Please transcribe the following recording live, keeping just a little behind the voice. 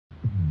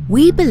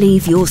We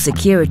believe your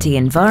security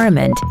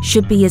environment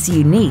should be as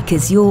unique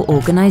as your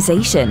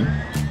organization.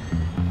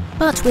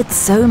 But with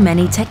so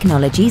many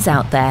technologies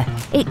out there,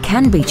 it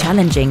can be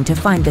challenging to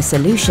find the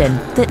solution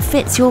that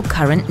fits your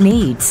current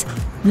needs,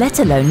 let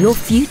alone your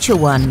future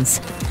ones.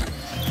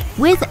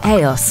 With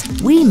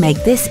AEOS, we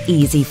make this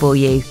easy for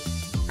you.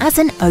 As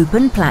an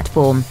open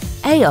platform,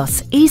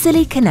 AEOS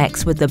easily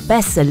connects with the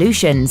best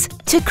solutions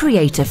to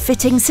create a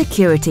fitting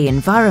security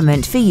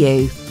environment for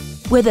you.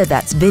 Whether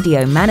that's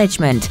video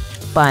management,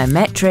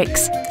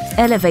 biometrics,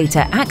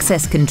 elevator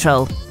access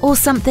control, or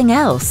something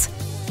else.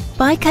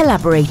 By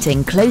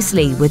collaborating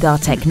closely with our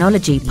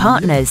technology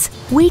partners,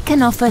 we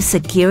can offer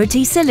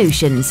security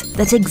solutions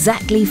that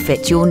exactly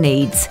fit your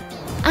needs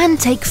and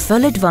take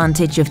full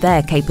advantage of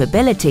their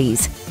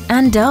capabilities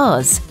and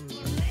ours.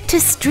 To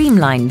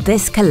streamline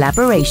this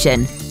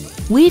collaboration,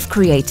 we've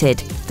created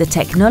the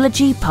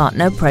Technology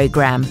Partner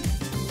Programme.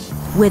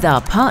 With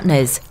our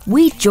partners,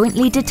 we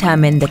jointly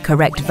determine the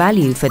correct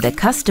value for the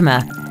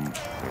customer,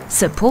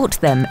 support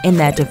them in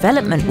their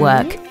development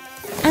work,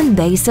 and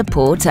they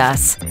support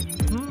us.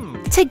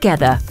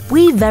 Together,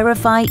 we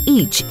verify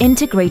each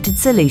integrated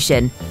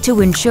solution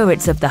to ensure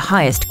it's of the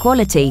highest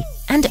quality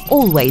and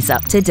always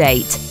up to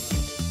date.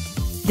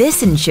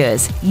 This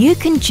ensures you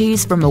can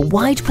choose from a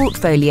wide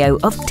portfolio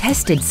of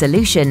tested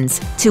solutions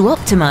to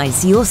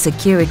optimize your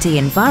security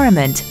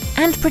environment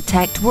and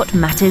protect what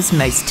matters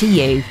most to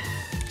you.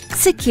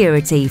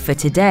 Security for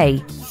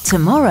today,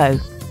 tomorrow,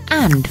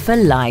 and for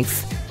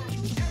life.